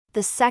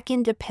The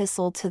Second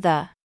Epistle to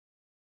the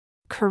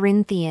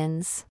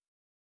Corinthians.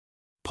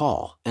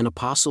 Paul, an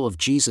apostle of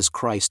Jesus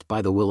Christ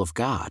by the will of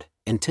God,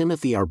 and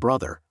Timothy our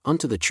brother,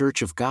 unto the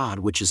church of God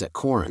which is at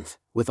Corinth,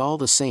 with all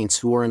the saints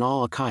who are in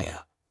all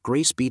Achaia,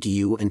 grace be to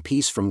you and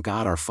peace from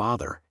God our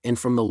Father, and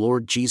from the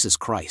Lord Jesus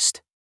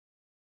Christ.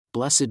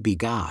 Blessed be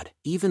God,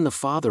 even the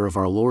Father of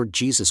our Lord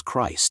Jesus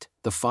Christ,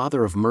 the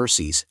Father of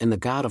mercies and the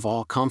God of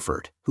all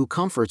comfort, who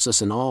comforts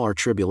us in all our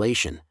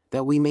tribulation,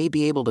 that we may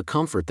be able to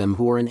comfort them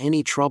who are in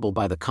any trouble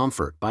by the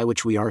comfort by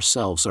which we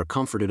ourselves are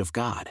comforted of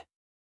God.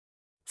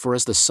 For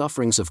as the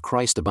sufferings of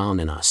Christ abound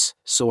in us,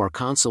 so our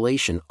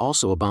consolation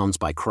also abounds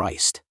by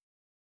Christ.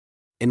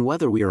 And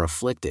whether we are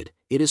afflicted,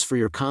 it is for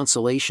your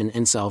consolation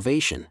and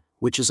salvation,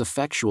 which is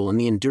effectual in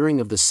the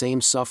enduring of the same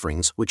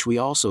sufferings which we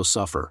also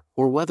suffer,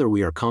 or whether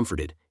we are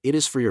comforted, it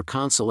is for your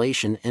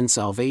consolation and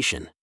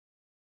salvation.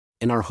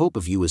 And our hope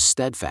of you is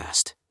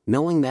steadfast,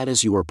 knowing that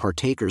as you are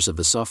partakers of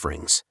the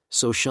sufferings,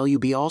 so shall you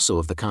be also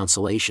of the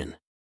consolation.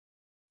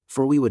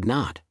 For we would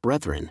not,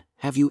 brethren,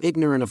 have you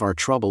ignorant of our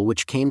trouble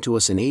which came to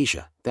us in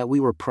Asia, that we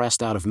were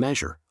pressed out of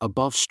measure,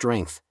 above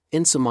strength,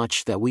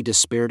 insomuch that we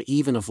despaired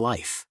even of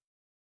life.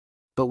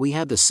 But we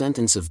had the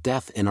sentence of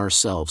death in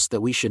ourselves,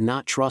 that we should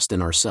not trust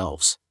in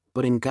ourselves,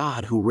 but in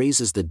God who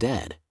raises the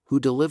dead, who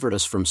delivered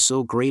us from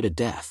so great a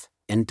death,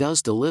 and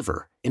does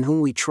deliver, in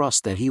whom we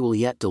trust that he will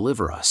yet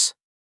deliver us.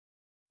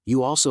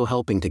 You also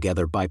helping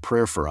together by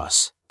prayer for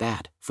us,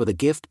 that, for the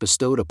gift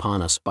bestowed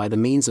upon us by the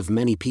means of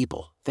many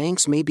people,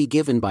 thanks may be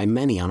given by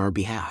many on our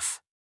behalf.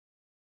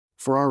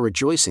 For our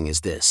rejoicing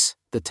is this,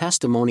 the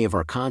testimony of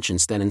our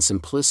conscience, that in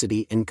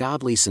simplicity and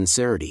godly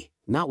sincerity,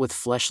 not with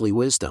fleshly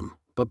wisdom,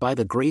 but by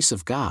the grace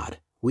of God,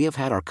 we have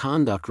had our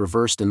conduct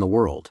reversed in the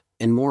world,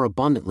 and more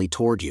abundantly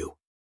toward you.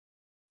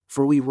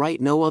 For we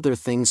write no other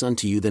things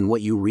unto you than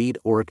what you read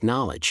or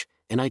acknowledge,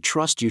 and I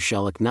trust you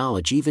shall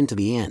acknowledge even to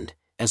the end,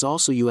 as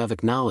also you have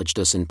acknowledged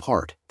us in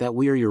part, that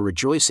we are your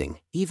rejoicing,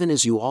 even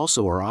as you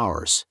also are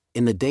ours,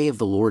 in the day of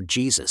the Lord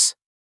Jesus.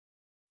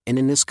 And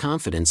in this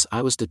confidence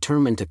I was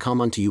determined to come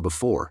unto you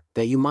before,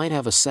 that you might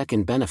have a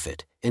second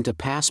benefit, and to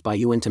pass by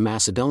you into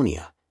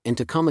Macedonia, and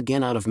to come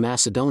again out of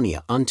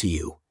Macedonia unto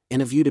you,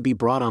 and of you to be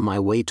brought on my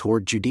way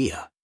toward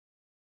Judea.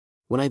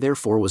 When I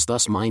therefore was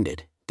thus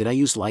minded, did I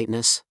use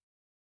lightness?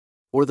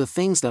 Or the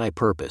things that I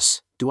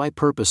purpose, do I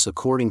purpose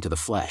according to the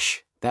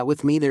flesh, that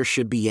with me there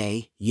should be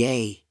yea,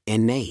 yea,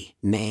 and nay,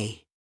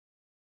 nay?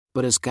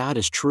 But as God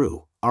is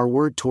true, our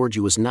word toward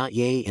you is not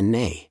yea and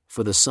nay,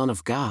 for the Son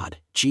of God,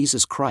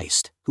 Jesus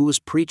Christ, who was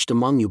preached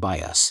among you by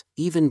us,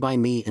 even by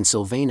me and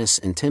Silvanus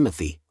and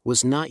Timothy,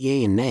 was not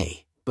yea and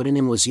nay, but in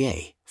him was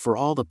yea, for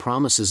all the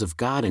promises of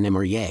God in him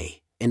are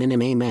yea, and in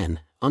him amen,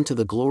 unto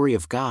the glory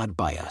of God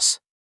by us.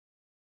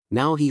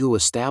 Now he who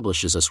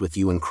establishes us with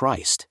you in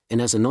Christ, and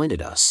has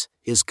anointed us,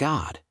 is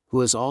God,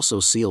 who has also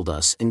sealed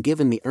us and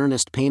given the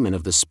earnest payment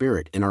of the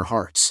Spirit in our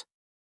hearts.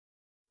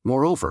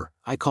 Moreover,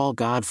 I call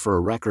God for a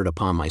record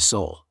upon my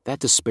soul, that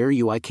to spare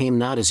you I came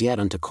not as yet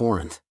unto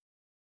Corinth.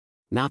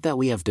 Not that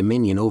we have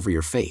dominion over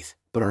your faith,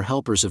 but are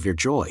helpers of your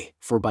joy,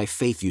 for by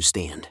faith you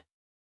stand.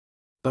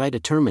 But I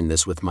determined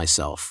this with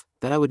myself,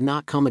 that I would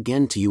not come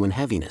again to you in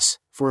heaviness,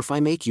 for if I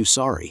make you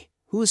sorry,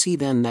 who is he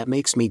then that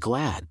makes me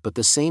glad but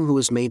the same who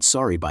is made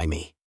sorry by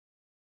me?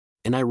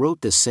 And I wrote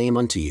this same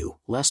unto you,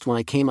 lest when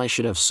I came I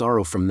should have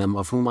sorrow from them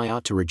of whom I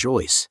ought to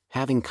rejoice,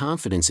 having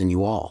confidence in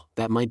you all,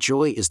 that my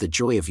joy is the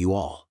joy of you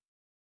all.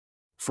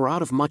 For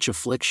out of much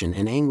affliction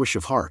and anguish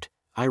of heart,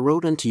 I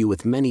wrote unto you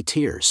with many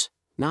tears,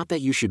 not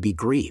that you should be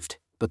grieved,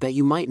 but that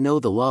you might know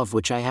the love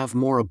which I have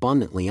more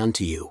abundantly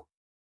unto you.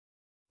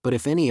 But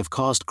if any have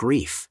caused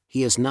grief,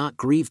 he has not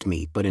grieved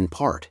me but in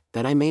part,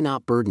 that I may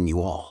not burden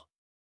you all.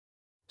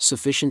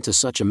 Sufficient to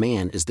such a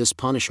man is this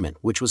punishment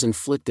which was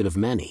inflicted of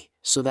many,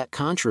 so that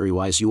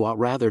contrariwise you ought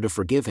rather to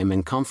forgive him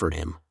and comfort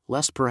him,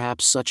 lest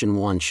perhaps such an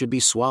one should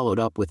be swallowed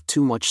up with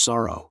too much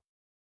sorrow.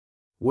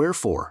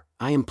 Wherefore,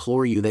 I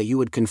implore you that you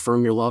would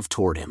confirm your love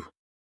toward him.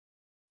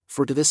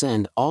 For to this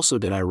end also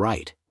did I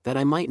write, that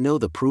I might know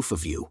the proof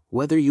of you,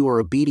 whether you are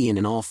obedient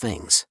in all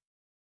things.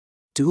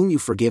 To whom you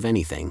forgive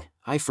anything,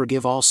 I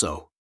forgive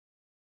also.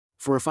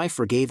 For if I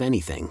forgave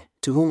anything,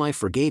 to whom I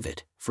forgave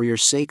it, for your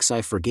sakes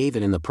I forgave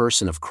it in the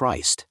person of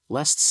Christ,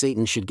 lest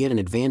Satan should get an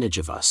advantage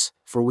of us,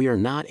 for we are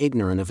not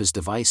ignorant of his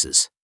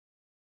devices.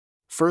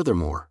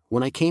 Furthermore,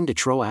 when I came to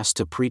Troas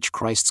to preach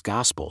Christ's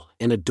gospel,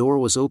 and a door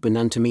was opened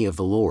unto me of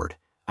the Lord,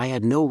 I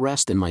had no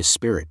rest in my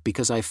spirit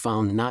because I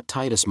found not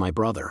Titus my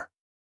brother.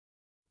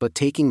 But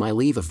taking my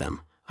leave of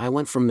them, I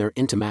went from there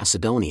into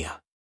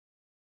Macedonia.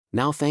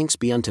 Now thanks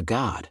be unto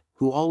God,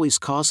 who always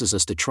causes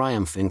us to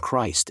triumph in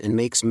Christ and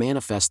makes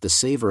manifest the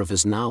savor of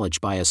his knowledge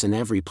by us in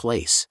every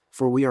place,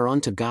 for we are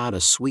unto God a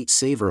sweet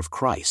savor of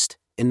Christ,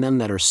 in them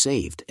that are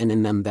saved and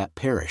in them that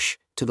perish.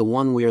 To the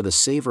one we are the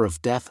savor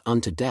of death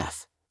unto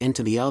death, and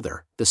to the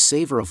other, the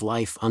savor of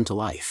life unto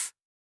life.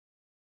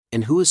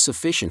 And who is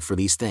sufficient for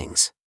these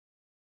things?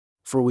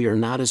 For we are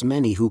not as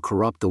many who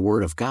corrupt the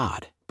word of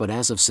God, but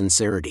as of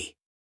sincerity.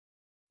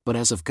 But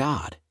as of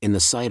God, in the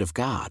sight of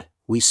God,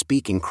 we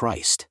speak in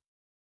Christ.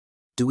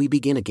 do we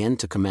begin again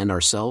to commend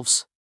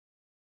ourselves?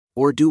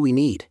 Or do we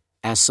need,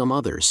 as some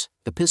others,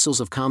 epistles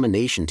of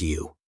commendation to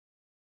you?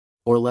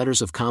 Or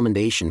letters of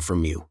commendation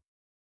from you?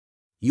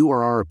 You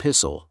are our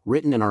epistle,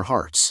 written in our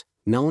hearts,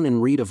 known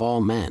and read of all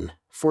men,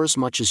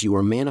 forasmuch as you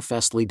are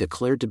manifestly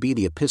declared to be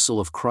the epistle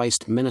of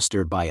Christ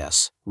ministered by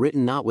us,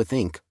 written not with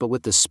ink but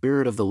with the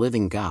Spirit of the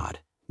living God,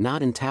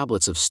 not in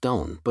tablets of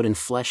stone but in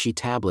fleshy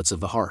tablets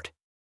of the heart.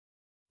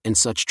 And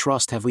such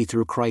trust have we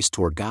through Christ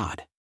toward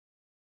God.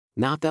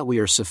 Not that we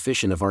are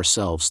sufficient of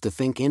ourselves to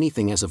think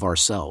anything as of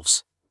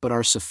ourselves, but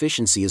our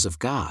sufficiency is of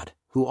God,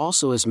 who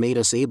also has made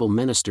us able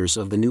ministers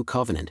of the new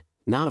covenant,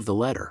 not of the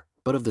letter,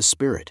 but of the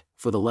Spirit,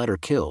 for the letter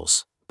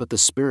kills, but the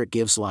Spirit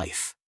gives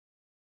life.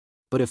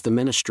 But if the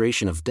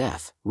ministration of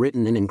death,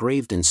 written and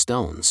engraved in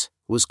stones,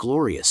 was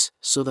glorious,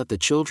 so that the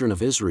children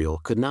of Israel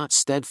could not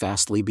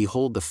steadfastly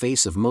behold the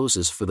face of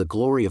Moses for the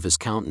glory of his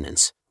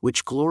countenance,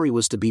 which glory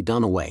was to be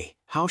done away,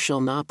 how shall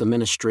not the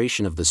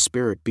ministration of the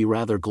Spirit be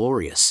rather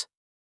glorious?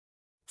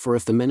 For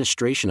if the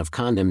ministration of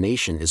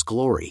condemnation is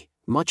glory,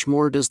 much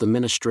more does the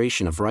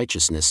ministration of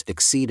righteousness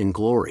exceed in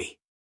glory.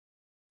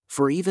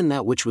 For even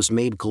that which was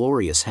made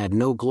glorious had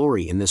no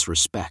glory in this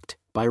respect,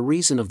 by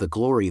reason of the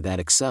glory that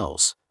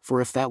excels,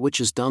 for if that which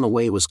is done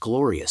away was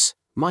glorious,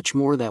 much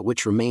more that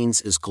which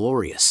remains is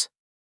glorious.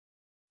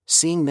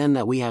 Seeing then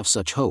that we have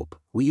such hope,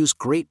 we use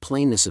great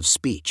plainness of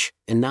speech,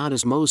 and not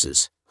as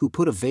Moses, who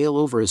put a veil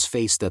over his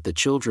face that the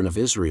children of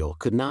Israel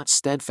could not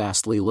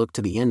steadfastly look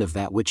to the end of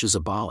that which is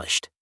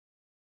abolished.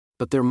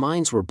 But their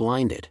minds were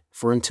blinded,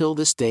 for until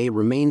this day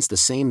remains the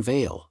same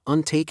veil,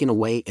 untaken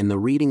away in the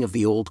reading of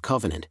the Old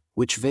Covenant,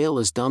 which veil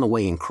is done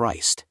away in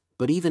Christ,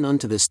 but even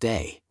unto this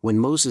day, when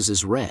Moses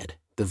is read,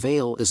 the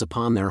veil is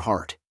upon their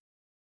heart.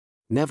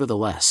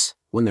 Nevertheless,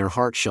 when their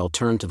heart shall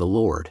turn to the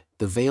Lord,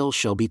 the veil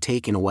shall be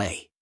taken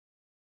away.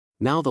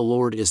 Now the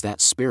Lord is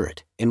that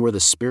Spirit, and where the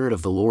Spirit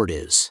of the Lord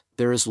is,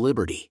 there is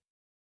liberty.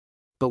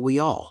 But we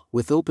all,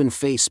 with open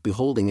face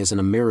beholding as in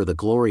a mirror the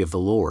glory of the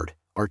Lord,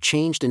 are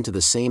changed into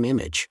the same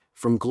image,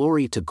 from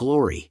glory to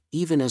glory,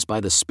 even as by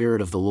the Spirit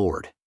of the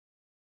Lord.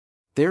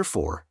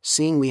 Therefore,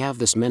 seeing we have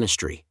this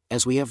ministry,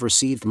 as we have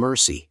received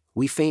mercy,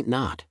 we faint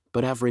not,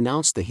 but have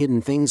renounced the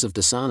hidden things of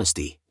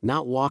dishonesty,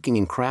 not walking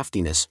in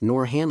craftiness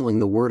nor handling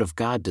the word of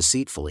God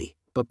deceitfully,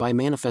 but by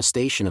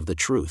manifestation of the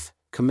truth,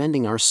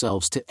 commending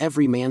ourselves to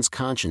every man's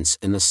conscience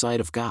in the sight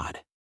of God.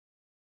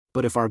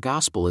 But if our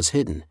gospel is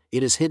hidden,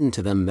 it is hidden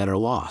to them that are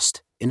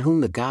lost, in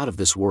whom the God of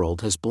this world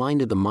has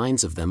blinded the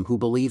minds of them who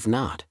believe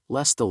not,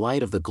 lest the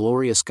light of the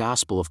glorious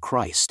gospel of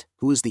Christ,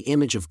 who is the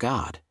image of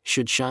God,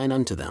 should shine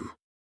unto them.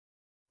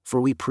 For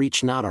we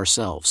preach not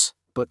ourselves,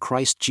 but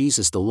Christ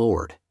Jesus the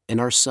Lord, and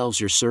ourselves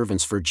your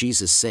servants for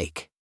Jesus'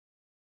 sake.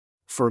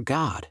 For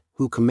God,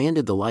 who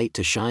commanded the light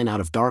to shine out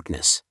of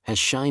darkness, has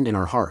shined in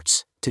our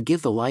hearts, to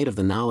give the light of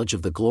the knowledge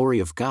of the glory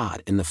of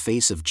God in the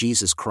face of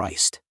Jesus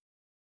Christ.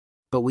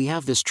 But we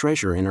have this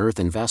treasure in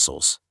earthen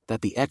vessels,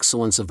 that the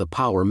excellence of the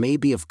power may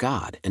be of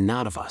God and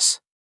not of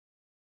us.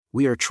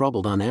 We are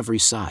troubled on every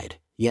side,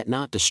 yet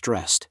not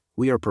distressed,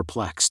 we are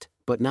perplexed,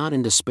 but not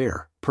in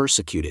despair,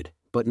 persecuted,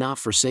 but not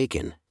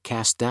forsaken,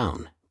 cast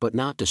down, but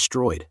not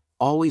destroyed,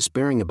 always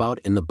bearing about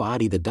in the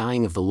body the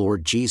dying of the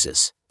Lord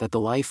Jesus, that the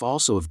life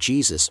also of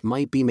Jesus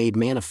might be made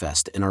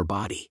manifest in our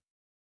body.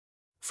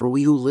 For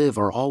we who live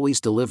are always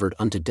delivered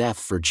unto death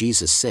for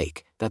Jesus'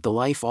 sake, that the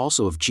life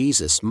also of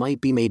Jesus might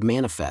be made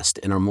manifest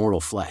in our mortal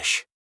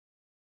flesh.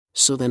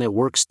 So then it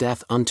works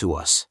death unto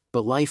us,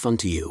 but life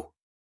unto you.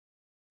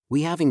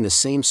 We having the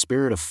same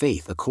spirit of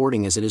faith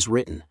according as it is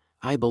written,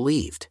 I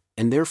believed,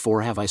 and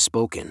therefore have I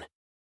spoken.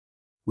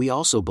 We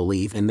also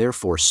believe and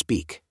therefore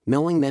speak,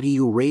 knowing that he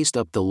who raised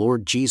up the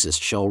Lord Jesus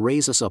shall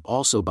raise us up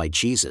also by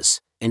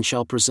Jesus, and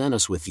shall present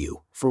us with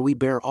you, for we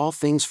bear all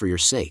things for your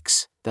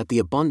sakes, that the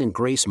abundant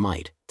grace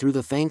might, through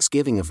the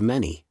thanksgiving of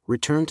many,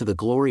 return to the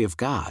glory of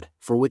God,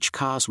 for which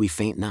cause we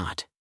faint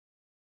not.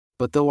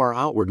 But though our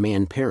outward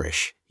man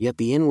perish, yet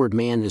the inward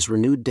man is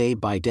renewed day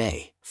by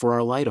day, for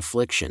our light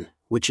affliction,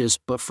 which is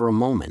but for a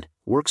moment,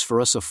 works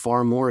for us a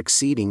far more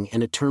exceeding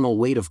and eternal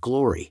weight of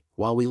glory,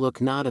 while we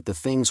look not at the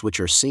things which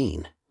are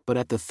seen, but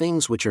at the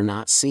things which are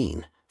not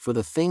seen, for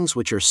the things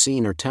which are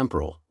seen are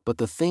temporal, but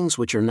the things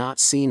which are not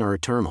seen are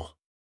eternal.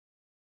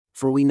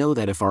 For we know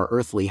that if our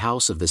earthly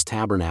house of this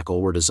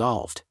tabernacle were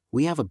dissolved,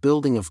 we have a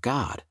building of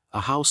God,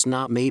 a house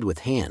not made with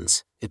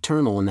hands,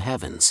 eternal in the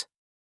heavens.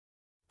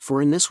 For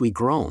in this we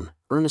groan,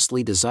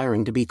 earnestly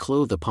desiring to be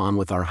clothed upon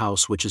with our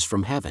house which is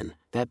from heaven,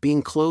 that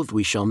being clothed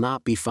we shall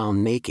not be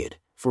found naked,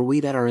 for we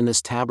that are in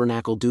this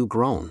tabernacle do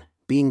groan,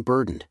 being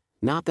burdened,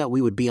 not that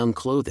we would be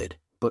unclothed,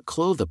 but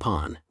clothed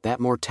upon, that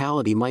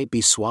mortality might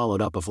be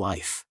swallowed up of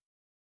life.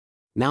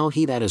 Now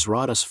he that has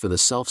wrought us for the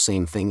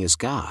selfsame thing is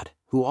God,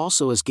 who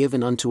also has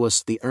given unto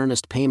us the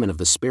earnest payment of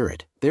the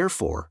Spirit.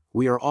 Therefore,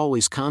 we are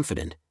always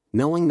confident,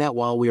 knowing that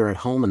while we are at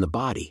home in the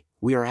body,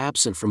 we are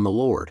absent from the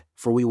Lord,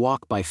 for we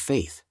walk by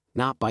faith,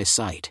 not by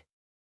sight.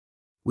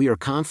 We are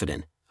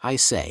confident, I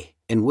say,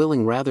 and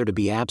willing rather to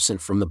be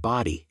absent from the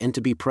body and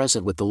to be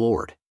present with the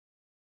Lord.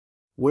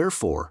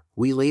 Wherefore,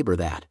 we labor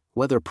that,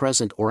 whether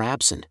present or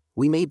absent,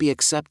 we may be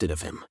accepted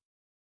of him.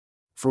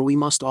 For we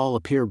must all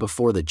appear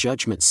before the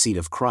judgment seat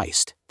of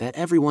Christ, that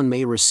everyone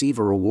may receive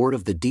a reward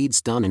of the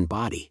deeds done in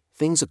body,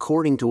 things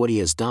according to what he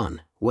has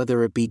done,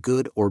 whether it be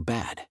good or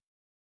bad.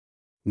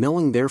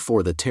 Knowing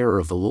therefore the terror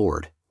of the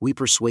Lord, we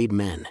persuade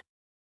men.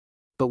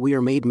 But we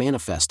are made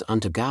manifest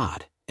unto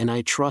God, and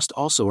I trust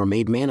also are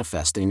made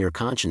manifest in your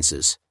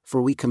consciences,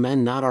 for we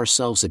commend not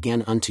ourselves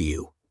again unto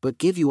you, but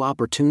give you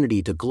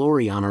opportunity to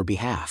glory on our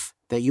behalf,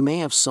 that you may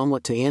have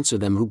somewhat to answer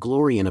them who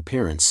glory in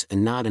appearance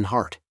and not in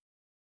heart.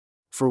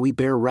 For we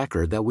bear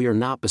record that we are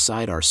not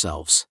beside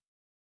ourselves.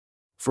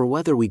 For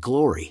whether we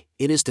glory,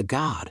 it is to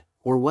God,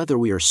 or whether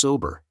we are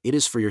sober, it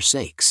is for your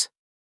sakes.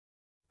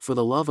 For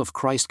the love of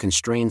Christ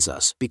constrains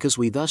us, because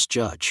we thus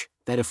judge,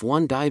 that if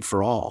one died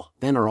for all,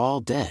 then are all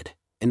dead,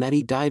 and that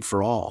he died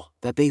for all,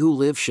 that they who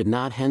live should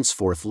not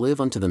henceforth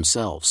live unto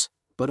themselves,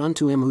 but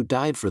unto him who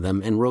died for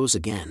them and rose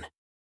again.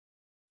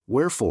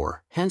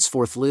 Wherefore,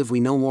 henceforth live we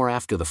no more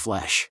after the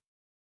flesh.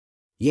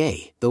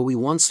 Yea, though we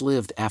once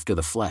lived after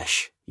the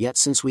flesh, yet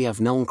since we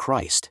have known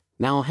Christ,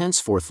 now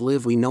henceforth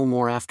live we no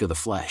more after the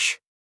flesh.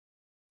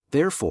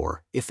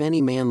 Therefore, if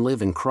any man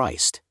live in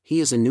Christ, he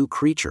is a new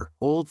creature,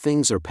 old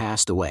things are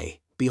passed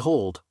away,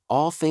 behold,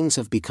 all things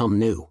have become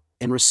new,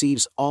 and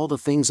receives all the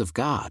things of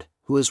God,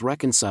 who has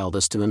reconciled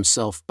us to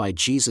himself by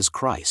Jesus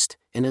Christ,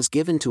 and has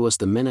given to us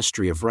the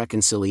ministry of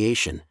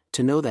reconciliation,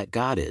 to know that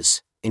God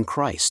is, in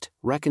Christ,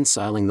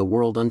 reconciling the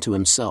world unto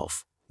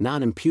himself,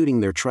 not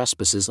imputing their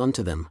trespasses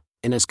unto them,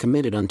 and has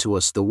committed unto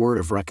us the word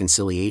of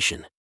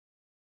reconciliation.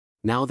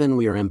 Now then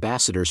we are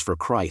ambassadors for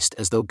Christ,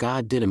 as though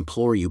God did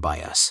implore you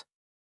by us.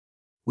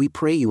 We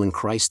pray you in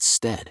Christ's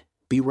stead,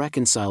 be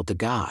reconciled to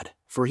God,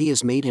 for he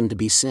has made him to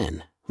be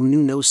sin, who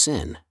knew no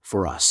sin,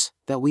 for us,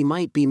 that we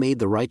might be made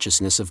the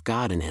righteousness of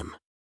God in him.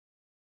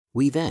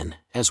 We then,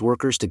 as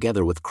workers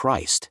together with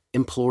Christ,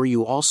 implore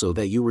you also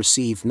that you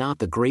receive not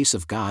the grace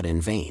of God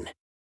in vain.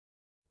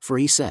 For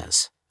he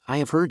says, I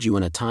have heard you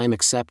in a time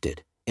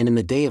accepted, and in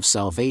the day of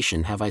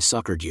salvation have I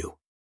succored you.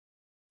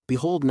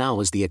 Behold, now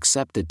is the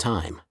accepted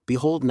time,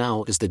 behold,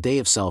 now is the day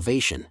of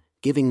salvation,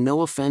 giving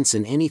no offense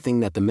in anything,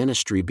 that the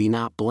ministry be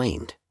not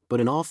blamed, but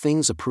in all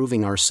things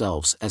approving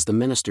ourselves as the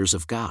ministers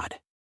of God.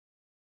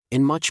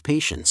 In much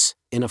patience,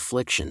 in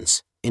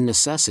afflictions, in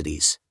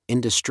necessities,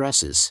 in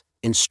distresses,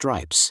 in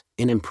stripes,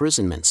 in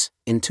imprisonments,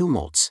 in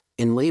tumults,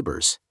 in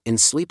labors, in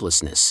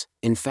sleeplessness,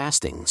 in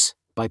fastings,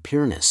 by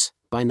pureness,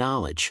 by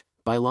knowledge,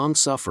 by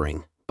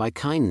long-suffering, by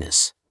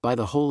kindness, by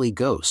the Holy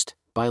Ghost,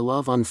 by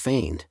love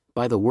unfeigned,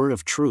 by the word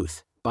of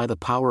truth, by the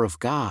power of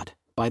God,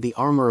 by the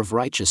armor of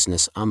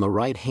righteousness on the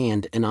right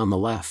hand and on the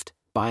left,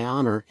 by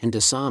honor and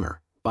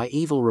dishonor, by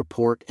evil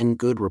report and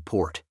good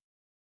report.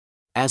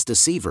 As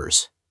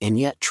deceivers, and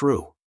yet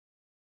true.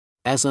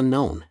 As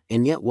unknown,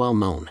 and yet well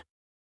known.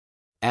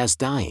 As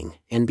dying,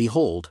 and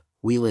behold,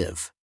 we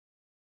live.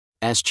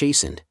 As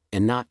chastened,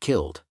 and not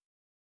killed.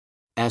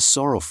 As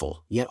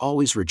sorrowful, yet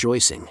always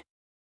rejoicing.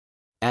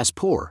 As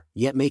poor,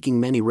 yet making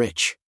many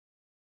rich.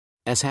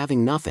 As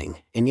having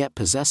nothing, and yet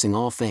possessing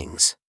all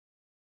things.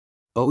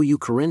 O you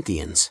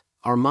Corinthians,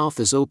 our mouth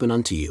is open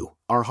unto you,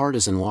 our heart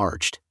is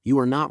enlarged, you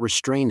are not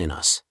restrained in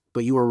us,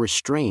 but you are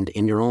restrained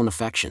in your own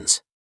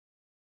affections.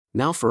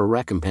 Now for a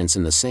recompense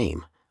in the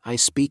same, I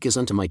speak as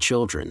unto my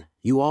children,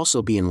 you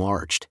also be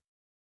enlarged.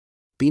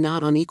 Be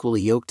not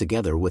unequally yoked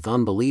together with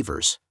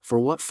unbelievers, for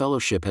what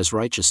fellowship has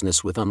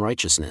righteousness with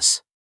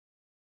unrighteousness?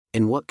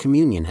 And what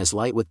communion has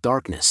light with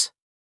darkness?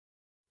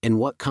 And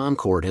what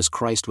concord has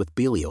Christ with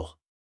Belial?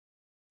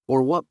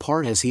 Or what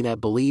part has he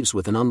that believes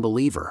with an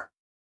unbeliever?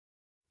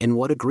 And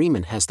what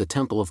agreement has the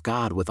temple of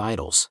God with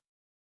idols?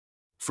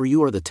 For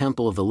you are the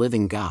temple of the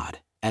living God,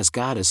 as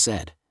God has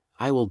said,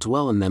 I will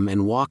dwell in them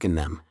and walk in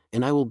them,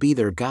 and I will be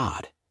their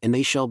God, and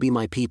they shall be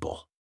my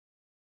people.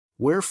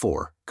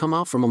 Wherefore, come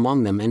out from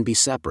among them and be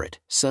separate,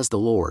 says the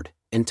Lord,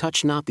 and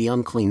touch not the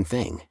unclean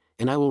thing,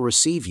 and I will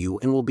receive you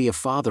and will be a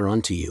father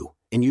unto you,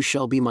 and you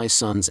shall be my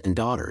sons and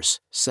daughters,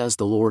 says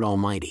the Lord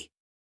Almighty.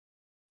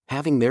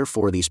 Having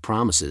therefore these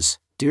promises,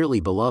 dearly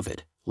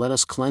beloved, let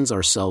us cleanse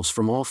ourselves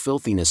from all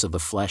filthiness of the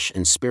flesh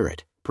and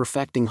spirit,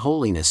 perfecting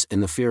holiness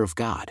in the fear of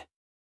God.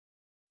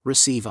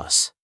 Receive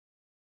us.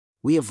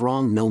 We have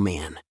wronged no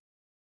man.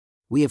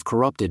 We have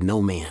corrupted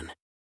no man.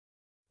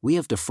 We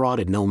have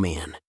defrauded no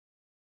man.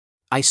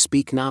 I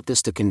speak not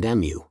this to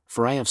condemn you,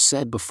 for I have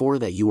said before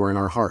that you are in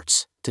our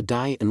hearts, to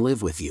die and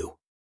live with you.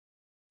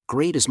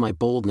 Great is my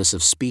boldness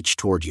of speech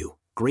toward you,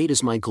 great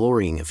is my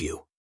glorying of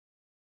you.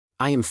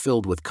 I am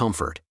filled with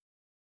comfort.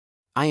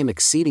 I am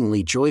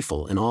exceedingly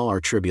joyful in all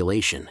our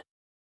tribulation.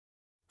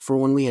 For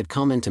when we had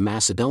come into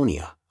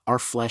Macedonia, our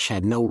flesh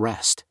had no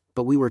rest,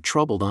 but we were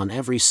troubled on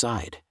every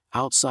side,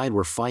 outside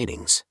were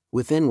fightings,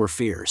 within were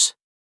fears.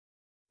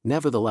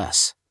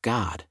 Nevertheless,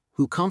 God,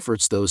 who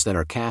comforts those that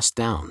are cast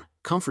down,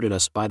 comforted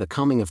us by the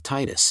coming of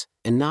Titus,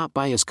 and not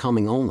by his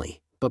coming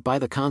only, but by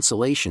the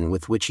consolation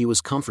with which he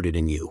was comforted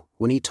in you,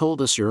 when he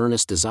told us your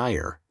earnest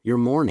desire, your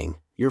mourning,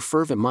 your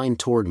fervent mind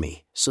toward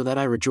me, so that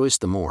I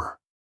rejoiced the more.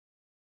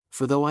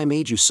 For though I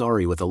made you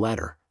sorry with a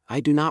letter, I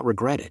do not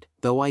regret it,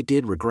 though I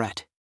did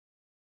regret.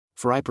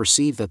 For I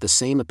perceive that the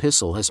same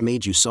epistle has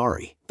made you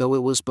sorry, though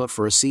it was but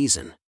for a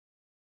season.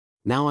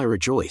 Now I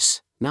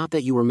rejoice, not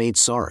that you were made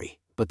sorry,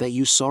 but that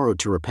you sorrowed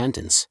to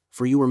repentance,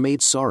 for you were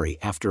made sorry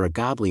after a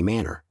godly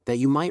manner, that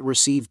you might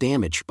receive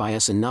damage by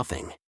us in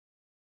nothing.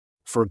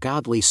 For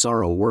godly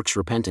sorrow works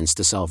repentance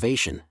to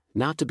salvation,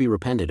 not to be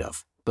repented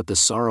of, but the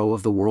sorrow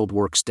of the world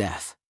works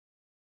death.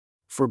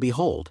 For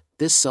behold,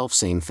 this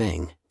selfsame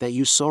thing, that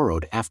you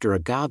sorrowed after a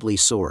godly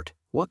sort,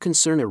 what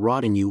concern it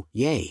wrought in you,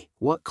 yea,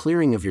 what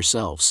clearing of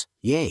yourselves,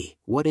 yea,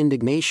 what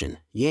indignation,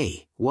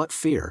 yea, what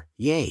fear,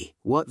 yea,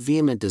 what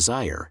vehement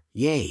desire,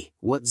 yea,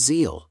 what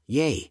zeal,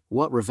 yea,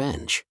 what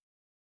revenge.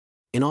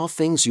 In all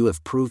things you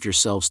have proved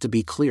yourselves to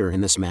be clear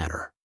in this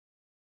matter.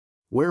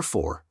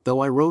 Wherefore, though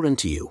I wrote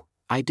unto you,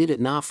 I did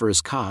it not for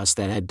his cause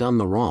that had done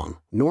the wrong,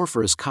 nor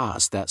for his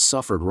cause that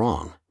suffered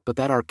wrong, but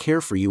that our care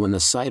for you in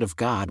the sight of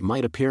God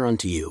might appear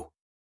unto you.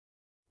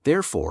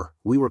 Therefore,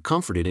 we were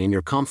comforted in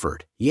your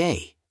comfort,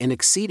 yea, and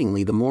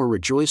exceedingly the more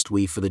rejoiced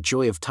we for the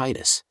joy of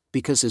Titus,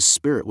 because his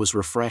spirit was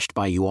refreshed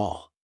by you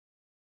all.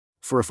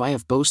 For if I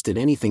have boasted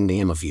anything to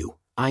him of you,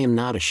 I am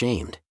not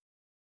ashamed.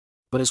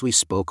 But as we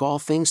spoke all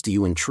things to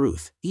you in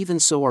truth, even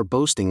so our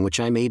boasting which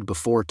I made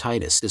before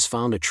Titus is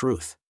found a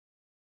truth.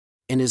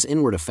 And his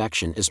inward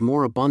affection is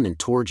more abundant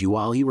toward you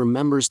while he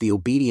remembers the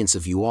obedience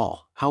of you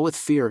all, how with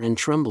fear and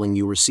trembling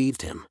you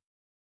received him.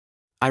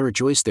 I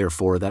rejoice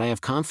therefore that I have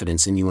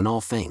confidence in you in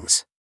all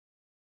things.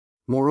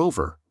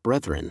 Moreover,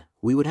 brethren,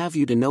 we would have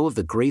you to know of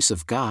the grace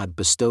of God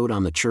bestowed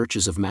on the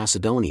churches of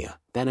Macedonia,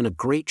 that in a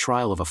great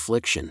trial of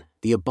affliction,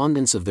 the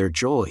abundance of their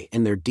joy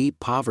and their deep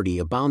poverty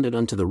abounded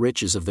unto the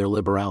riches of their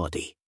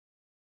liberality.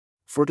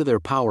 For to their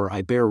power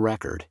I bear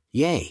record,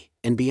 yea,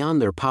 and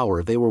beyond their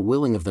power they were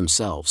willing of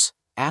themselves,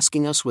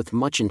 asking us with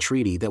much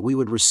entreaty that we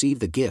would receive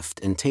the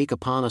gift and take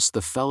upon us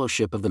the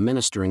fellowship of the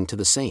ministering to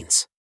the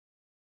saints.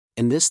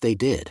 And this they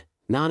did,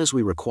 not as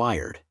we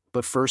required,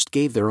 but first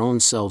gave their own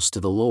selves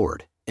to the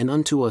Lord, and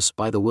unto us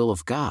by the will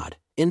of God,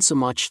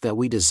 insomuch that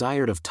we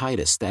desired of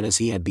Titus that as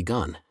he had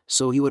begun,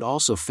 so he would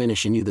also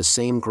finish in you the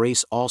same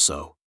grace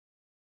also.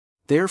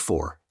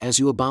 Therefore, as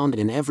you abound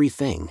in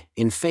everything,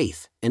 in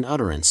faith, in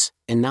utterance,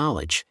 in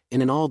knowledge,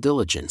 and in all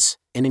diligence,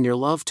 and in your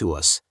love to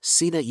us,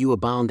 see that you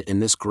abound in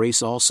this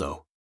grace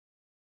also.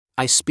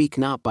 I speak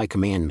not by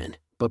commandment,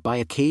 but by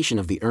occasion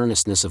of the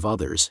earnestness of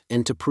others,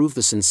 and to prove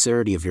the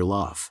sincerity of your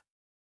love.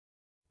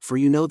 For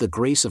you know the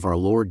grace of our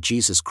Lord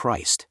Jesus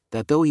Christ,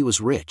 that though he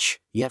was rich,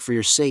 yet for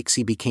your sakes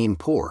he became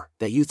poor,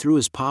 that you through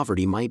his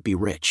poverty might be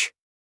rich.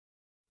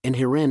 And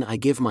herein I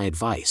give my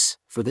advice,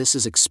 for this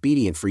is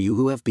expedient for you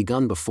who have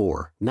begun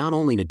before, not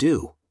only to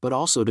do, but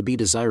also to be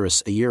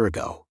desirous a year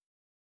ago.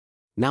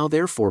 Now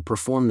therefore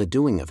perform the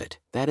doing of it,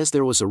 that as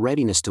there was a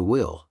readiness to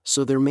will,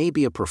 so there may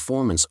be a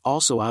performance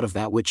also out of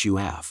that which you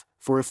have,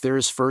 for if there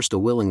is first a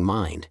willing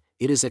mind,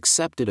 it is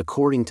accepted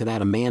according to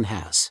that a man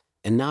has,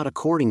 and not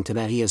according to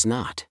that he has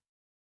not.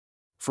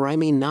 For I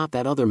mean not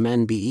that other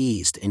men be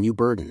eased and you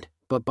burdened,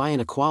 but by an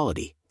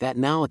equality, that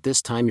now at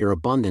this time your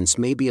abundance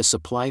may be a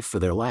supply for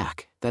their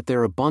lack, that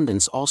their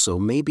abundance also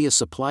may be a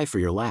supply for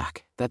your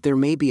lack, that there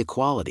may be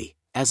equality,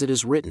 as it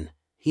is written,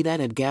 he that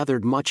had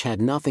gathered much had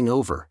nothing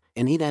over,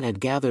 and he that had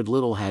gathered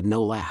little had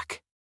no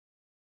lack.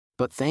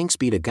 But thanks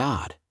be to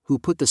God, who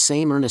put the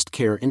same earnest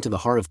care into the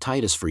heart of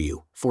Titus for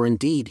you, for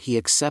indeed he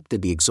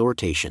accepted the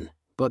exhortation,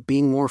 but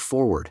being more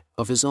forward,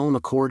 of his own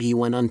accord he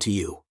went unto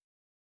you.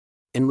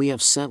 And we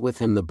have sent with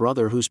him the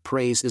brother whose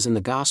praise is in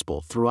the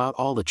gospel throughout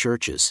all the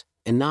churches,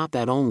 and not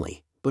that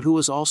only, but who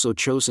was also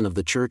chosen of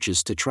the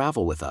churches to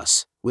travel with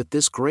us, with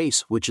this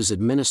grace which is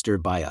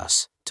administered by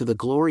us, to the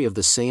glory of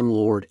the same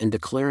Lord and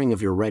declaring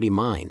of your ready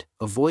mind,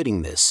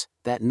 avoiding this,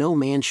 that no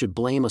man should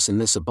blame us in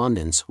this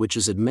abundance which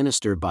is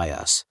administered by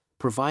us,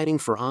 providing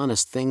for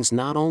honest things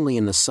not only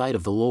in the sight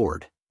of the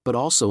Lord, but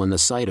also in the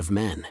sight of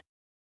men.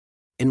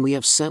 And we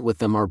have sent with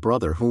them our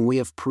brother whom we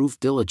have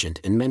proved diligent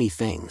in many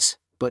things,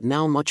 but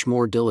now much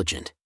more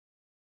diligent.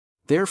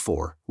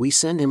 Therefore, we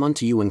send him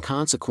unto you in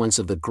consequence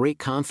of the great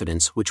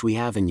confidence which we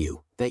have in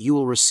you, that you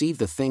will receive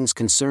the things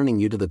concerning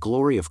you to the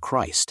glory of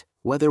Christ,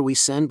 whether we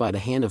send by the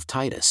hand of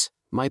Titus,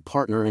 my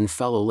partner and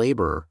fellow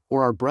laborer,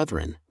 or our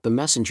brethren, the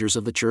messengers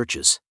of the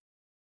churches.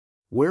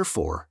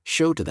 Wherefore,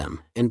 show to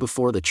them, and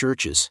before the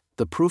churches,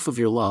 the proof of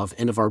your love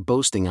and of our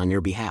boasting on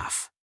your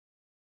behalf.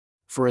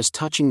 For as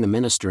touching the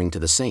ministering to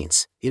the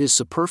saints, it is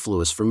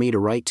superfluous for me to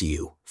write to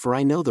you, for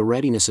I know the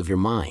readiness of your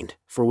mind,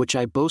 for which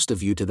I boast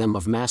of you to them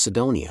of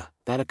Macedonia,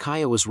 that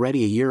Achaia was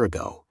ready a year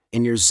ago,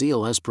 and your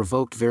zeal has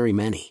provoked very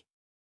many.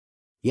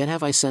 Yet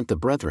have I sent the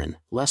brethren,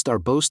 lest our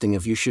boasting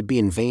of you should be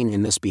in vain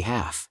in this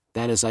behalf,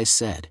 that as I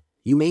said,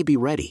 you may be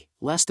ready,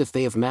 lest if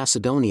they of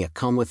Macedonia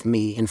come with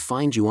me and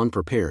find you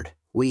unprepared,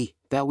 we,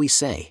 that we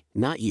say,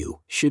 not you,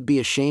 should be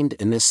ashamed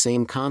in this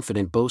same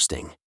confident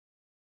boasting.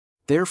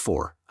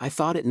 Therefore, I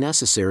thought it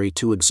necessary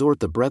to exhort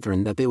the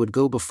brethren that they would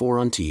go before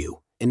unto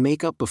you, and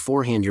make up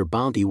beforehand your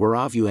bounty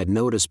whereof you had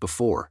notice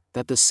before,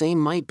 that the same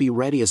might be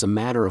ready as a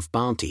matter of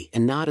bounty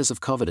and not as of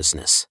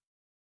covetousness.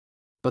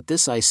 But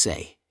this I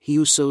say, he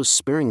who sows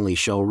sparingly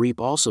shall reap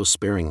also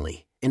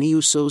sparingly, and he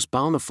who sows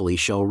bountifully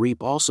shall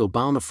reap also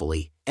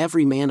bountifully,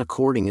 every man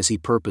according as he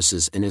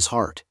purposes in his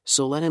heart,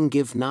 so let him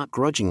give not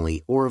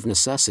grudgingly or of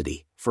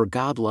necessity, for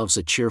God loves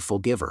a cheerful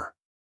giver.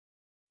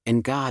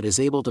 And God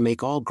is able to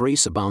make all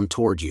grace abound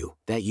toward you,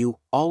 that you,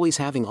 always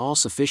having all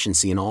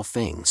sufficiency in all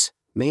things,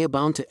 may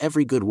abound to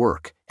every good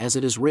work, as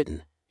it is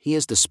written, He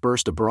has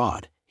dispersed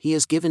abroad, He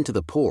has given to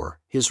the poor,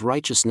 His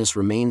righteousness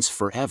remains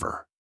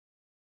forever.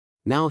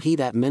 Now he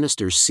that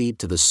ministers seed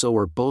to the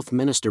sower both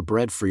minister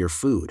bread for your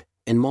food,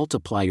 and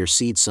multiply your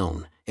seed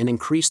sown, and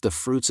increase the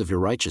fruits of your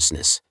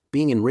righteousness,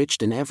 being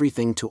enriched in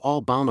everything to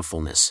all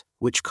bountifulness,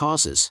 which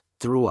causes,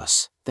 through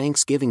us,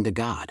 thanksgiving to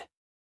God.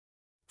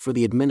 For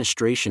the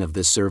administration of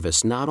this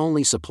service not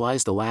only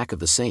supplies the lack of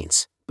the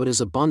saints, but is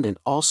abundant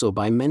also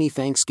by many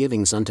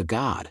thanksgivings unto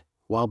God,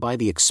 while by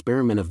the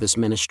experiment of this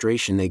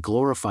ministration they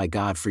glorify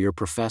God for your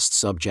professed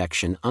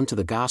subjection unto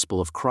the gospel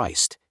of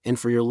Christ, and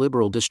for your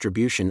liberal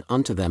distribution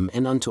unto them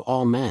and unto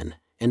all men,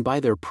 and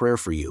by their prayer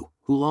for you,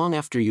 who long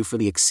after you for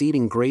the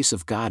exceeding grace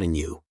of God in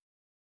you.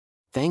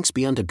 Thanks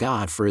be unto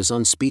God for His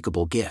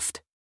unspeakable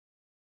gift.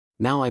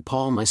 Now I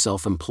Paul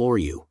myself implore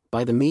you,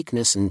 by the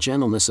meekness and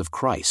gentleness of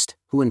Christ,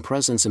 who in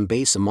presence am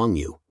base among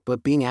you,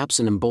 but being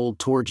absent am bold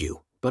toward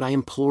you, but I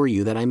implore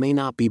you that I may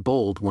not be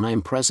bold when I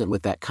am present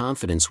with that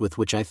confidence with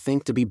which I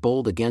think to be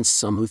bold against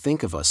some who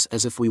think of us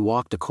as if we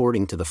walked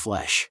according to the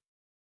flesh.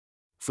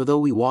 For though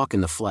we walk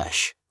in the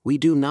flesh, we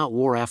do not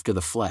war after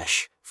the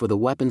flesh, for the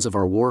weapons of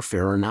our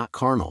warfare are not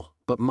carnal,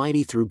 but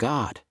mighty through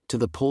God, to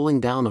the pulling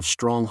down of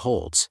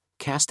strongholds,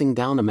 casting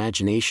down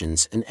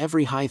imaginations and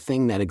every high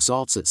thing that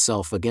exalts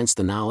itself against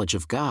the knowledge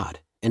of God,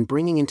 and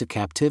bringing into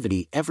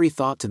captivity every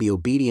thought to the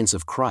obedience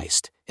of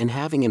Christ, and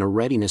having in a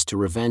readiness to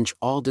revenge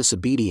all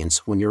disobedience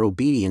when your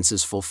obedience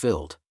is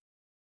fulfilled.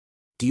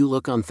 Do you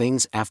look on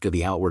things after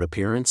the outward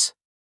appearance?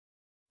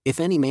 If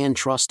any man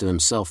trust to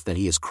himself that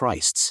he is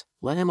Christ's,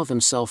 let him of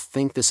himself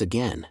think this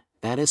again,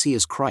 that as he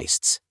is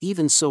Christ's,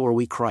 even so are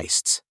we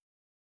Christ's.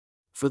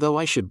 For though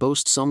I should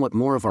boast somewhat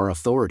more of our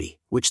authority,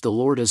 which the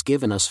Lord has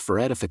given us for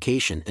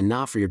edification and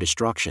not for your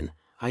destruction,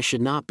 I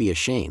should not be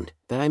ashamed,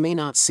 that I may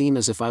not seem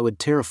as if I would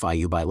terrify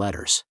you by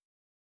letters.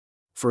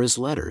 For his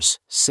letters,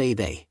 say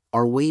they,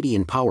 are weighty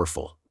and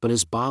powerful, but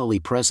his bodily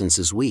presence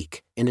is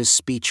weak, and his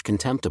speech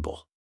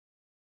contemptible.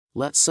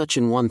 Let such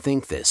an one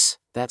think this,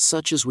 that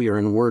such as we are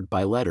in word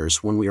by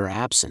letters when we are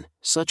absent,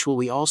 such will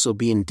we also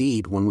be in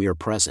deed when we are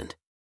present.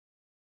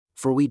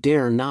 For we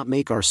dare not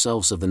make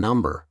ourselves of the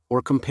number,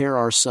 or compare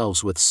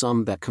ourselves with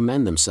some that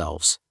commend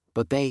themselves,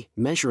 but they,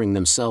 measuring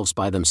themselves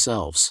by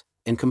themselves,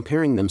 and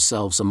comparing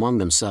themselves among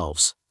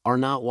themselves, are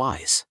not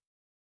wise.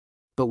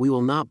 But we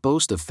will not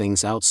boast of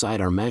things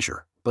outside our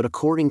measure, but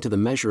according to the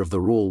measure of the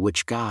rule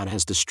which God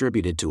has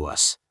distributed to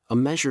us, a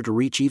measure to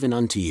reach even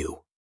unto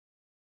you.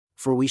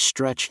 For we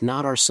stretch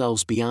not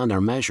ourselves beyond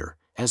our measure,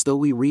 as though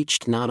we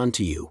reached not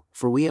unto you,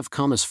 for we have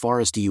come as far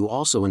as to you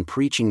also in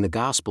preaching the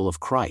gospel of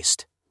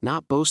Christ,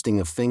 not boasting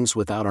of things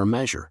without our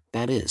measure,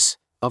 that is,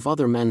 of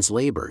other men's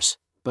labors,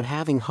 but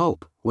having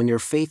hope, when your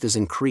faith is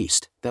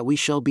increased, that we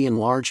shall be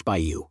enlarged by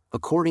you,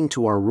 according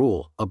to our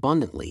rule,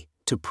 abundantly,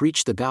 to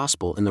preach the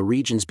gospel in the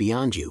regions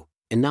beyond you,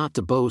 and not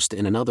to boast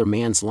in another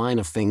man's line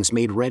of things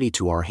made ready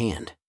to our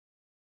hand.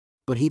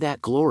 But he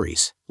that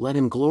glories, let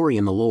him glory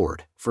in the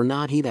Lord, for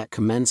not he that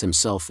commends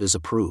himself is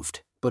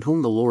approved, but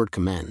whom the Lord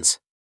commends.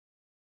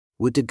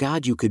 Would to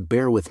God you could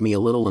bear with me a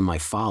little in my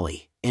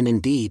folly, and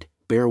indeed,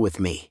 bear with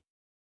me.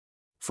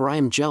 For I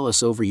am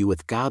jealous over you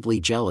with godly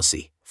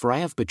jealousy, for I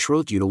have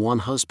betrothed you to one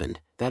husband,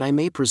 that I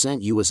may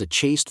present you as a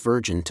chaste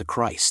virgin to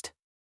Christ.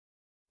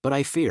 But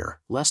I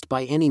fear, lest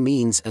by any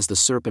means as the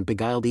serpent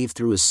beguiled Eve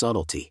through his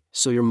subtlety,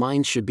 so your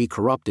minds should be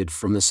corrupted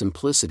from the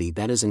simplicity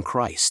that is in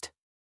Christ.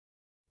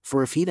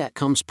 For if he that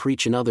comes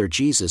preach another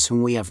Jesus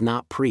whom we have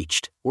not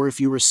preached, or if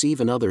you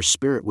receive another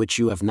Spirit which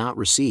you have not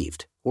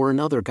received, or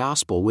another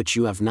gospel which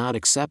you have not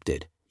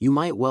accepted, you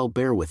might well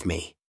bear with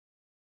me.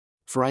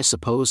 For I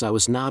suppose I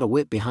was not a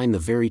whit behind the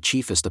very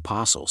chiefest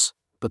apostles,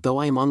 but though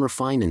I am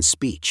unrefined in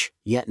speech,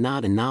 yet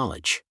not in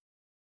knowledge.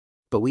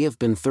 But we have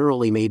been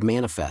thoroughly made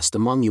manifest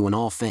among you in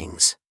all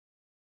things.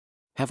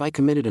 Have I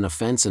committed an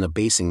offense in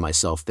abasing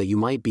myself that you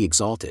might be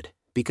exalted,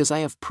 because I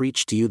have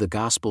preached to you the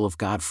gospel of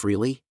God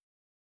freely?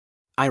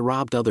 I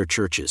robbed other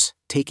churches,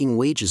 taking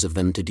wages of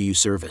them to do you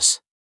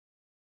service.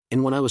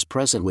 And when I was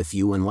present with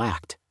you and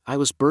lacked, I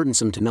was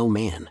burdensome to no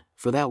man,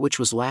 for that which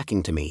was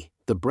lacking to me,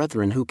 the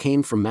brethren who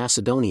came from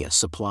Macedonia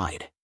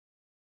supplied.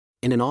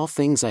 And in all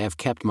things I have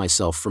kept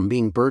myself from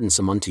being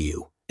burdensome unto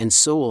you, and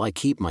so will I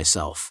keep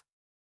myself.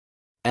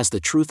 As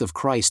the truth of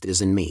Christ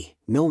is in me,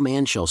 no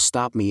man shall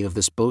stop me of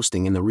this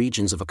boasting in the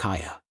regions of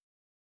Achaia.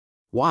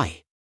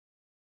 Why?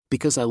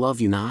 Because I love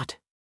you not?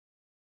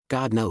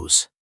 God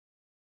knows.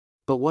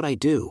 But what I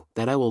do,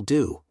 that I will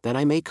do, that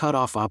I may cut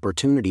off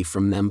opportunity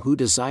from them who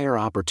desire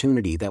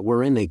opportunity that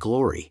wherein they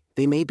glory,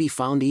 they may be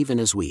found even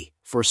as we,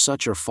 for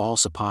such are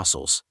false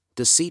apostles,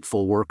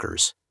 deceitful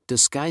workers,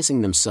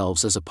 disguising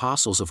themselves as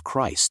apostles of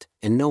Christ,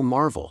 and no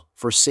marvel,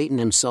 for Satan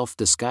himself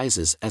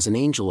disguises as an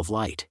angel of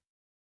light.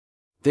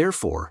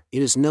 Therefore,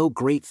 it is no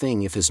great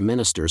thing if his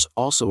ministers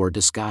also are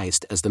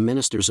disguised as the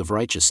ministers of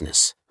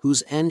righteousness,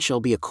 whose end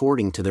shall be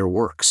according to their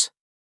works.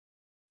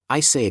 I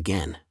say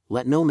again,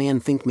 let no man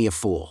think me a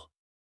fool.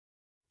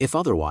 If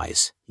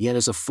otherwise, yet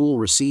as a fool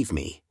receive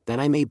me, that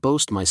I may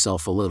boast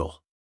myself a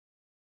little.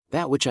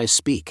 That which I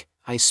speak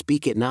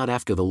it not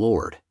after the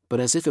Lord, but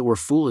as if it were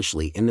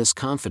foolishly in this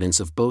confidence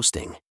of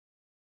boasting.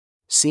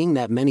 Seeing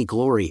that many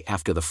glory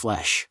after the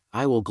flesh,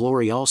 I will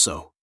glory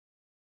also.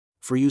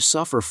 For you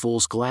suffer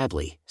fools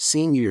gladly,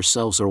 seeing you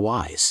yourselves are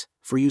wise.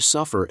 For you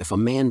suffer if a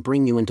man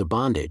bring you into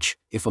bondage,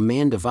 if a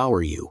man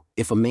devour you,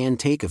 if a man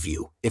take of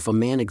you, if a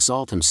man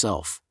exalt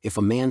himself, if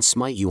a man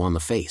smite you on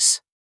the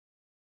face.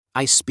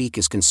 I speak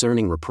as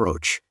concerning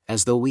reproach,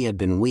 as though we had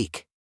been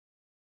weak.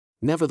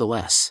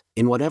 Nevertheless,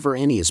 in whatever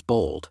any is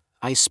bold,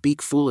 I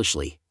speak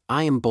foolishly,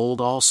 I am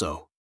bold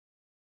also.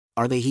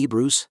 Are they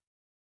Hebrews?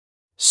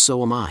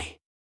 So am I.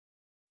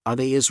 Are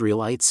they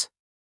Israelites?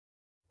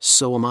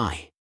 So am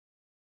I.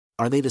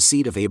 Are they the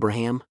seed of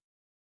Abraham?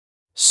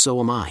 So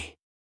am I.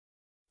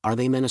 Are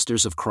they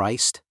ministers of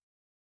Christ?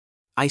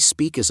 I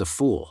speak as a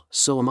fool,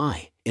 so am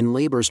I, in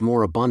labors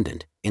more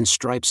abundant, in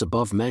stripes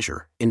above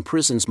measure, in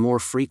prisons more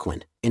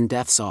frequent, in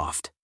deaths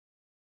oft.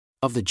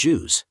 Of the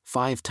Jews,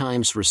 5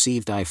 times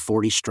received I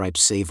 40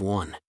 stripes save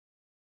one.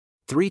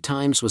 3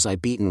 times was I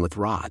beaten with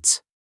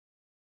rods.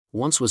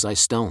 Once was I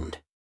stoned.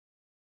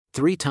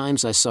 3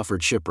 times I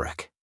suffered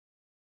shipwreck.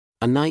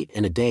 A night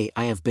and a day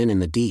I have been in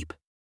the deep.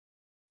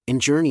 In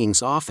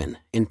journeyings often,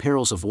 in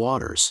perils of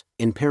waters,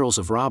 in perils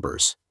of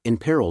robbers, in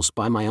perils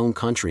by my own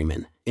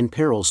countrymen, in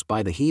perils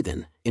by the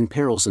heathen, in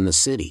perils in the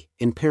city,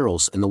 in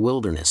perils in the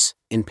wilderness,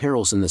 in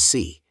perils in the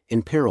sea,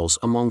 in perils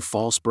among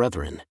false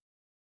brethren.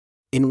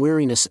 In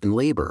weariness and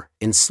labor,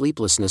 in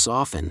sleeplessness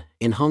often,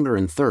 in hunger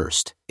and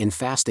thirst, in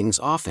fastings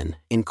often,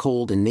 in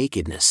cold and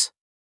nakedness.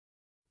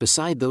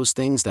 Beside those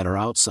things that are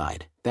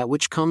outside, that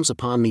which comes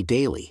upon me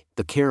daily,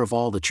 the care of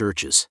all the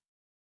churches.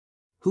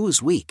 Who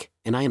is weak,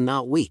 and I am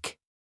not weak?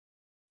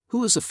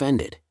 Who is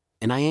offended,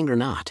 and I anger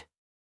not?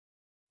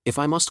 If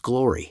I must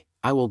glory,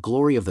 I will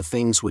glory of the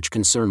things which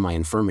concern my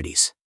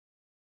infirmities.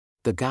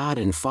 The God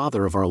and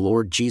Father of our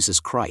Lord Jesus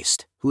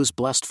Christ, who is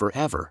blessed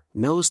forever,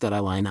 knows that I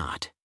lie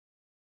not.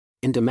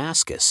 In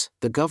Damascus,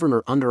 the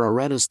governor under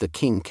Aretas the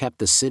king kept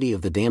the city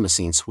of the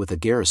Damascenes with a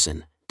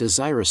garrison,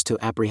 desirous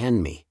to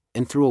apprehend me,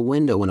 and through a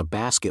window in a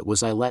basket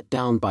was I let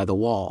down by the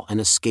wall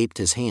and escaped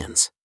his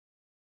hands.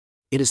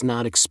 It is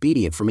not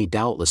expedient for me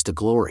doubtless to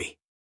glory.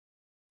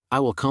 I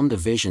will come to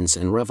visions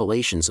and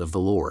revelations of the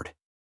Lord.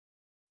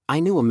 I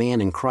knew a man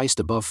in Christ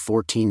above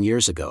 14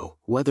 years ago,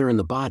 whether in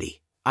the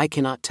body, I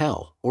cannot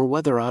tell, or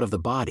whether out of the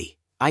body,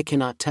 I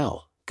cannot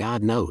tell,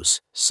 God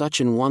knows, such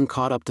an one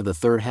caught up to the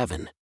 3rd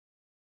heaven.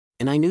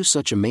 And I knew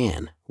such a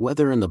man,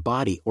 whether in the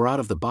body or out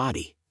of the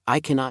body, I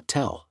cannot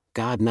tell,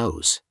 God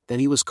knows, that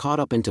he was caught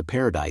up into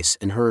paradise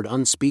and heard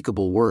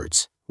unspeakable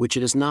words, which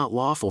it is not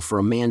lawful for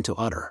a man to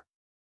utter.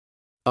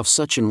 Of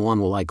such an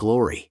one will I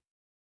glory.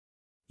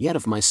 Yet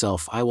of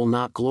myself I will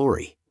not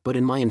glory, but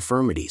in my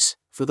infirmities,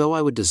 for though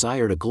I would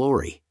desire to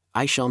glory,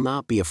 I shall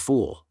not be a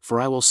fool, for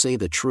I will say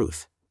the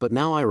truth, but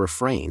now I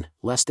refrain,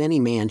 lest any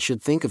man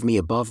should think of me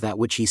above that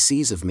which he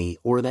sees of me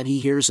or that he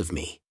hears of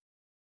me.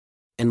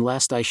 And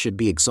lest I should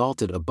be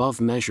exalted above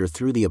measure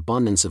through the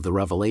abundance of the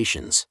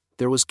revelations,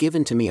 there was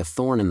given to me a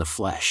thorn in the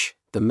flesh,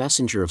 the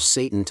messenger of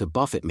Satan to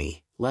buffet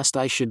me, lest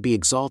I should be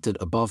exalted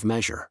above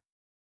measure.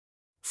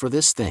 For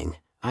this thing,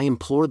 I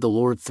implored the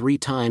Lord 3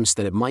 times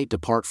that it might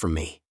depart from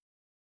me.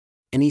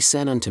 And he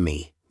said unto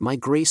me, My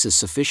grace is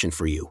sufficient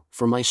for you,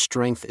 for my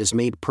strength is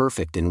made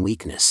perfect in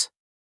weakness.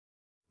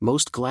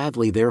 Most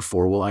gladly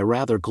therefore will I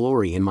rather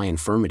glory in my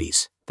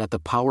infirmities, that the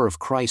power of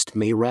Christ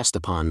may rest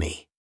upon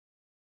me.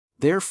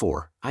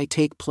 Therefore, I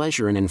take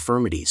pleasure in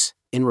infirmities,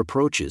 in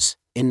reproaches,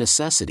 in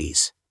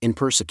necessities, in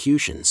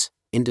persecutions,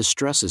 in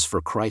distresses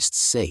for Christ's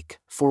sake,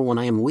 for when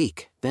I am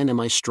weak, then am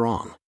I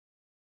strong.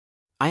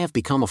 I have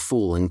become a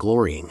fool in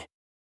glorying.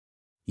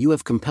 You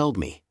have compelled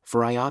me,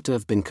 for I ought to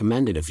have been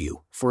commended of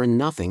you, for in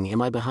nothing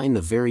am I behind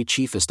the very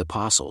chiefest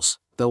apostles,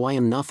 though I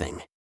am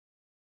nothing.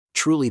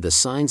 Truly the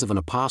signs of an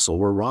apostle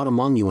were wrought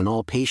among you in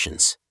all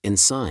patience, in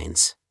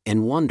signs,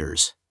 and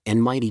wonders,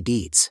 and mighty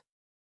deeds.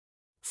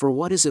 For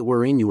what is it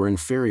wherein you are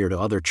inferior to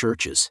other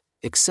churches,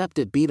 except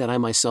it be that I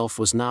myself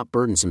was not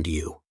burdensome to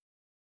you?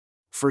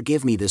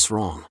 Forgive me this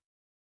wrong.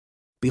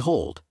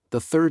 Behold, the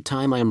 3rd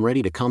time I am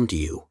ready to come to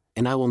you,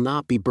 and I will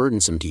not be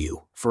burdensome to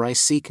you, for I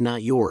seek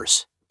not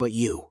yours, but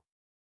you.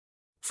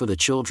 For the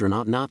children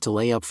ought not to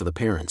lay up for the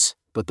parents,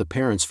 but the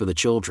parents for the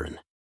children.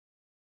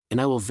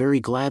 And I will very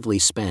gladly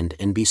spend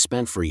and be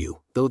spent for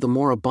you, though the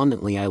more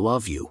abundantly I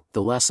love you,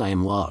 the less I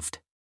am loved.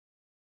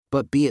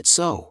 But be it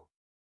so.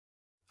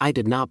 I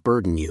did not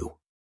burden you.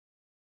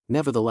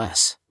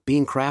 Nevertheless,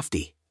 being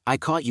crafty, I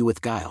caught you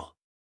with guile.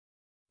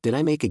 Did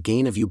I make a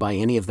gain of you by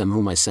any of them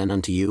whom I sent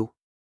unto you?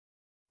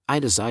 I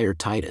desired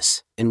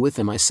Titus, and with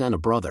him I sent a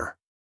brother.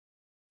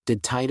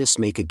 Did Titus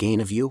make a gain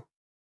of you?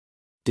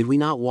 Did we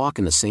not walk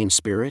in the same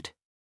spirit?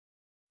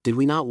 Did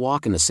we not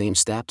walk in the same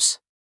steps?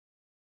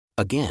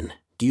 Again,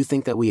 Do you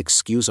think that we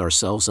excuse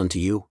ourselves unto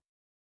you?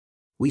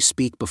 We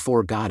speak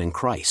before God in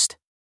Christ.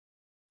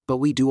 But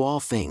we do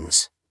all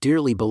things,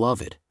 dearly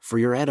beloved, for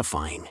your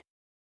edifying.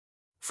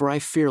 For I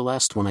fear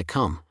lest when I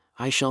come,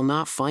 I shall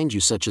not find you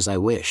such as I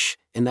wish,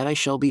 and that I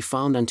shall be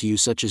found unto you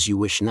such as you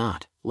wish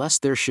not,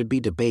 lest there should be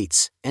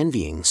debates,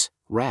 envyings,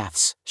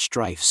 wraths,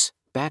 strifes,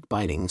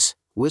 backbitings,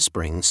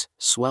 whisperings,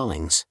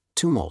 swellings,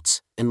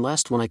 tumults, and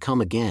lest when I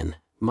come again,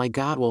 my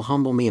God will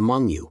humble me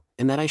among you,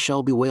 and that I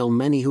shall bewail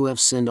many who have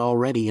sinned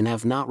already and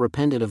have not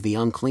repented of the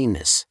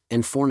uncleanness,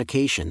 and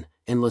fornication,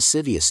 and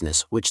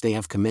lasciviousness which they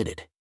have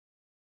committed.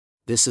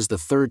 This is the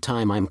third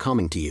time I am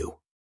coming to you.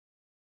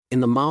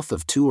 In the mouth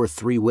of 2 or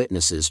 3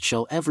 witnesses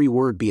shall every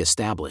word be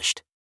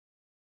established.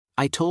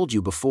 I told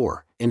you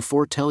before, and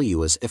foretell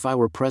you as if I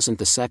were present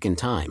the second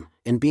time,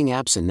 and being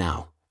absent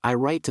now, I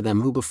write to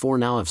them who before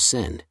now have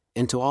sinned,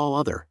 and to all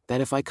other, that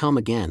if I come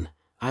again,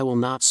 I will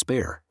not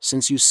spare,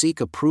 since you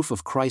seek a proof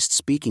of Christ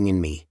speaking in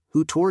me,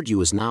 who toward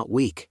you is not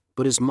weak,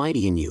 but is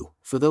mighty in you,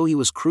 for though he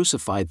was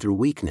crucified through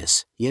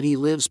weakness, yet he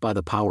lives by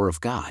the power of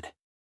God.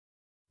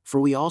 For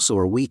we also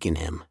are weak in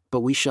him,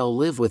 but we shall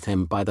live with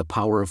him by the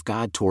power of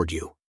God toward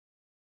you.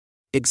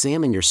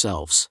 Examine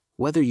yourselves,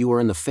 whether you are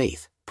in the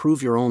faith,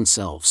 prove your own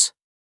selves.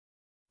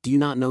 Do you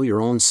not know your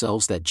own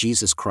selves that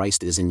Jesus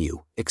Christ is in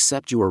you,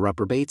 except you are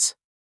reprobates?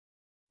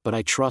 But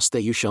I trust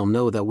that you shall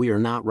know that we are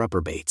not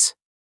reprobates.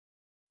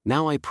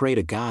 Now I pray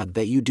to God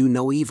that you do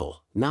no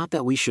evil, not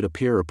that we should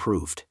appear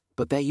approved,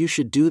 but that you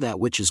should do that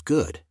which is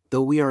good,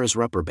 though we are as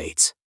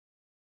reprobates.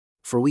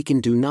 For we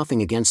can do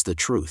nothing against the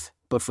truth,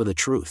 but for the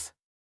truth.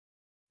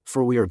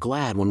 For we are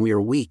glad when we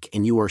are weak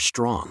and you are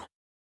strong.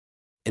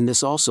 And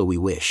this also we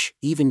wish,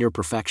 even your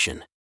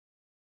perfection.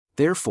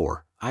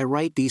 Therefore, I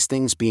write these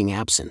things being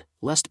absent,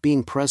 lest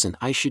being present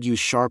I should use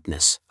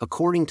sharpness,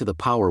 according to the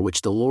power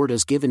which the Lord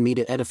has given me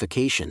to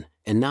edification,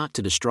 and not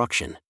to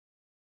destruction.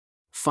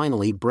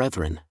 Finally,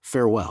 brethren,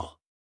 farewell.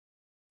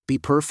 Be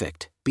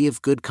perfect, be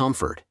of good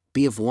comfort,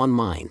 be of one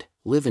mind,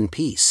 live in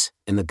peace,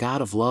 and the God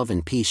of love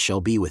and peace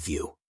shall be with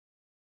you.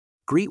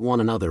 Greet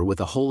one another with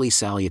a holy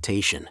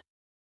salutation.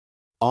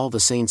 All the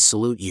saints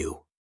salute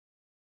you.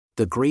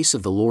 The grace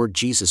of the Lord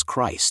Jesus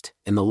Christ,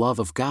 and the love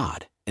of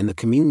God, and the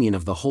communion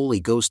of the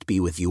Holy Ghost be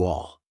with you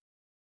all.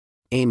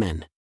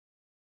 Amen.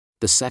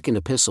 The second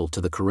epistle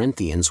to the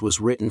Corinthians was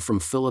written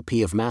from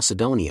Philippi of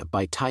Macedonia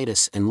by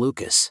Titus and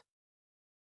Lucas.